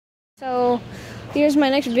So here's my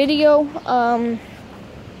next video.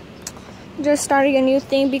 Just starting a new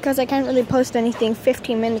thing because I can't really post anything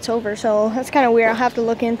 15 minutes over, so that's kind of weird. I'll have to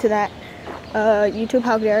look into that. YouTube,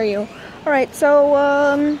 how dare you? Alright,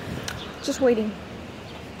 so just waiting.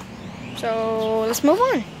 So let's move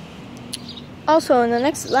on. Also, in the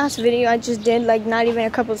last video I just did, like not even a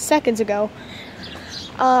couple of seconds ago,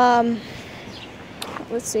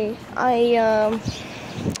 let's see, I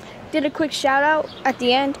did a quick shout out at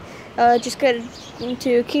the end. Just go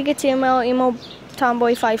to KigaTML Emo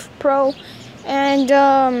Tomboy 5 Pro, and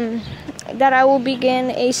that I will begin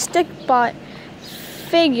a Stickbot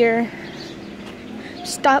figure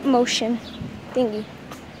stop motion thingy.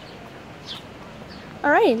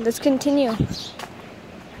 Alright, let's continue.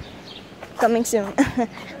 Coming soon.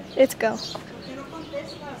 Let's go.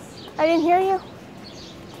 I didn't hear you.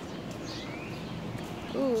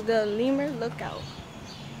 Ooh, the lemur lookout.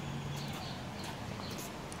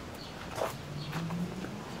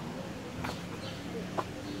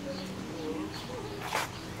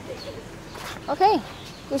 Okay,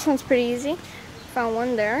 this one's pretty easy. Found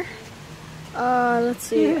one there. Let's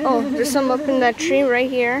see. Oh, there's some up in that tree right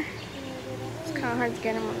here. It's kind of hard to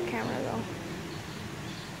get him on the camera though.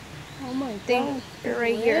 Oh my God. They're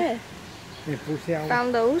right here.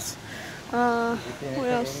 Found those. What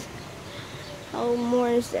else? Oh, more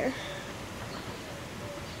is there.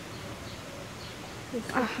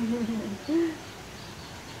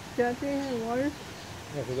 Got there water?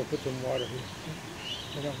 Yeah, because I put some water here.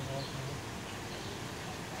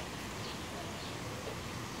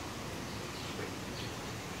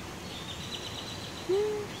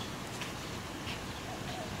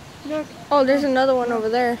 Look. Oh, there's another one over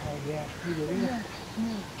there. Oh, yeah.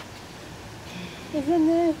 It's in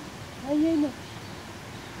there.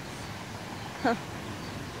 Huh.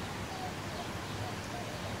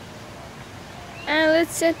 And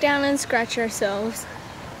let's sit down and scratch ourselves.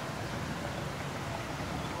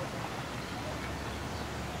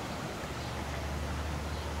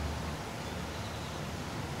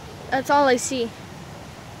 That's all I see.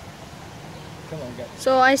 Come on, guys.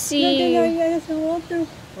 So I see.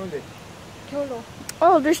 Turtle.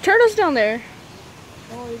 Oh, there's turtles down there.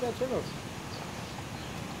 Oh, you got turtles.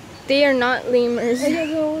 They are not lemurs.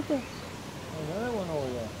 Another one over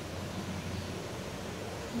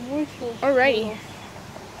there. Alrighty.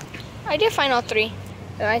 I did find all three.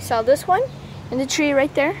 I saw this one in the tree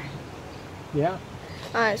right there. Yeah.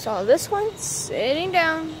 I saw this one sitting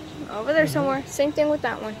down over there somewhere. Same thing with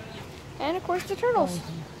that one. And of course the turtles.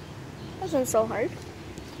 Wasn't so hard.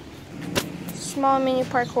 Small mini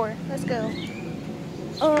parkour. Let's go.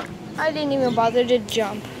 Oh, I didn't even bother to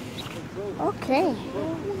jump. Okay.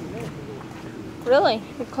 Really?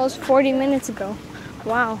 We closed 40 minutes ago.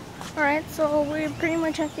 Wow. Alright, so we're pretty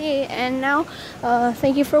much at the end now.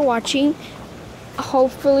 Thank you for watching.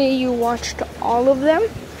 Hopefully you watched all of them.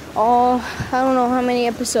 I don't know how many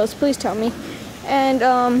episodes. Please tell me. And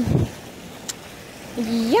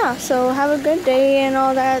yeah, so have a good day and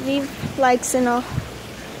all that. Leave likes and all.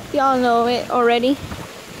 Y'all know it already.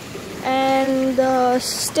 And the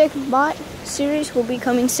Stickbot series will be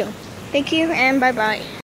coming soon. Thank you and bye-bye.